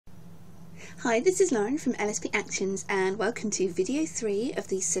Hi, this is Lauren from LSP Actions and welcome to video 3 of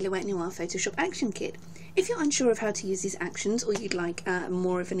the Silhouette Noir Photoshop Action Kit. If you're unsure of how to use these actions or you'd like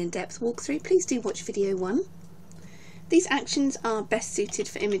more of an in-depth walkthrough, please do watch video 1. These actions are best suited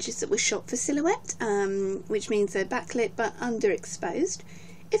for images that were shot for Silhouette, which means they're backlit but underexposed.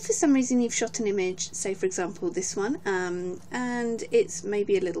 If for some reason you've shot an image, say for example this one, and it's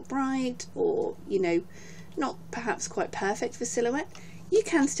maybe a little bright or, you know, not perhaps quite perfect for Silhouette, you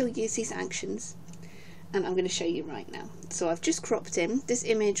can still use these actions, and I'm going to show you right now. So I've just cropped in. This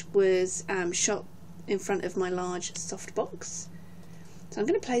image was shot in front of my large softbox. So I'm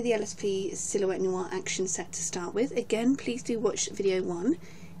going to play the LSP Silhouette Noir action set to start with. Again, please do watch video 1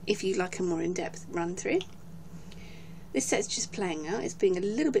 if you'd like a more in-depth run through. This set's just playing out. It's being a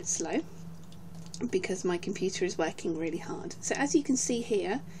little bit slow because my computer is working really hard. So as you can see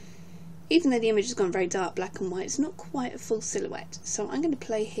here, even though the image has gone very dark, black and white, it's not quite a full silhouette. So I'm going to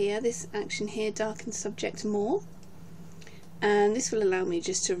play here, this action here, darken subject more. And this will allow me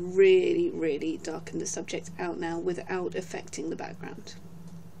just to really darken the subject out now without affecting the background.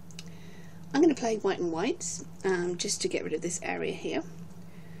 I'm going to play white and whites just to get rid of this area here.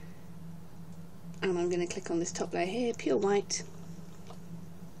 And I'm going to click on this top layer here, pure white.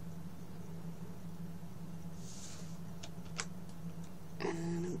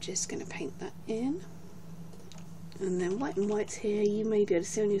 Just going to paint that in, and then white and whites here, you may be able to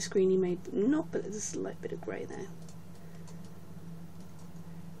see on your screen, you may not, but there's a slight bit of grey there.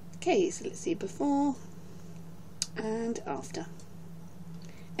 Okay, so let's see before and after.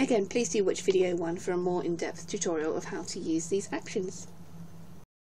 Again, please do watch video 1 for a more in-depth tutorial of how to use these actions.